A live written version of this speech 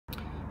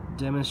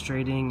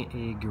demonstrating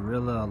a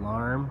Gorilla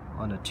alarm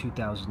on a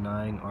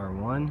 2009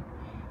 R1.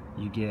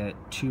 You get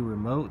two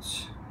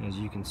remotes. As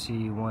you can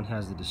see, one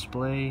has the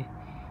display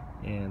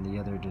and the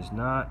other does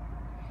not.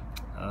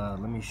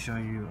 Let me show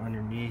you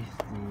underneath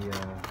the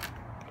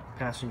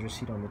passenger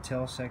seat on the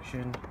tail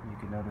section. You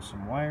can notice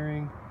some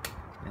wiring,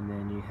 and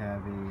then you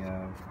have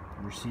a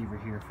receiver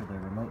here for the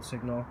remote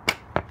signal.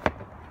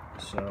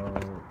 So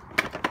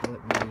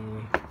let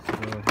me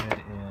go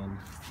ahead and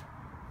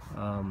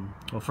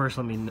well, first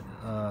let me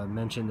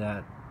mention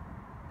that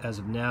as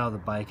of now the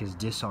bike is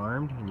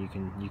disarmed, and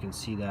you can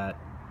see that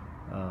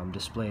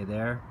display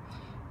there.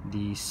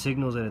 The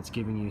signals that it's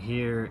giving you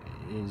here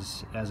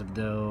is as if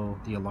though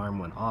the alarm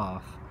went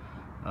off,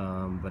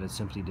 but it's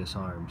simply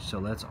disarmed. So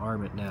let's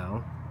arm it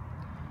now.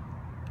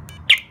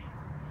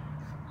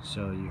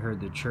 So you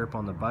heard the chirp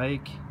on the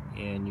bike,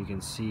 and you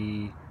can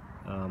see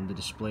the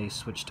display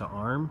switched to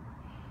arm.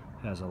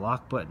 It has a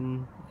lock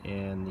button,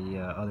 and the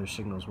other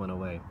signals went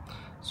away.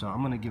 So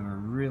I'm going to give a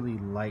really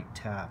light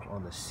tap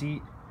on the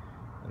seat,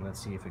 and let's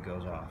see if it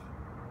goes off.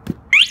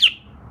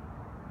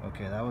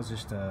 Okay, that was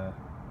just a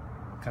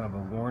kind of a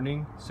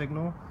warning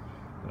signal,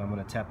 but I'm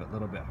going to tap it a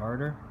little bit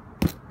harder.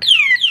 Okay.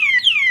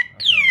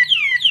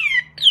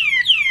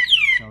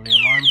 So the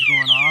alarm's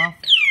going off,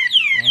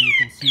 and you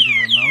can see the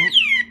remote.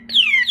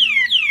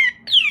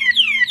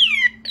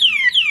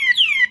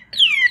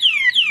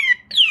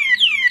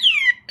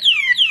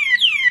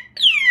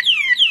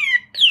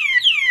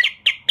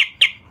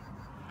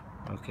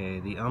 Okay,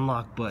 the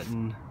unlock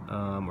button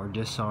or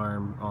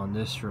disarm on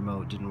this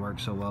remote didn't work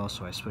so well,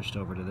 so I switched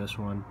over to this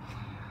one.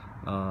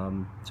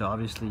 So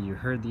obviously you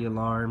heard the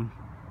alarm,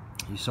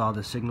 you saw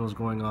the signals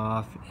going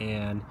off,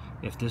 and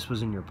if this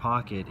was in your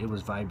pocket, it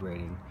was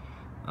vibrating.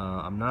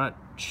 I'm not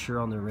sure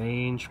on the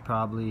range,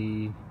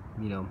 probably,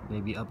 you know,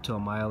 maybe up to a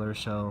mile or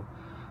so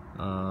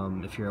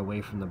if you're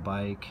away from the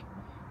bike.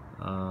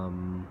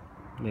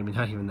 Maybe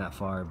not even that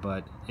far,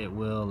 but it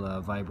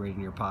will vibrate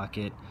in your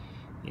pocket,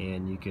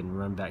 and you can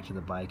run back to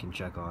the bike and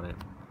check on it.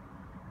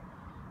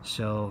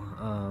 So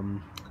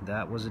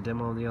that was a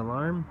demo of the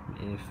alarm.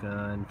 If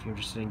you're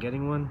interested in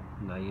getting one,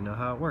 now you know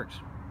how it works.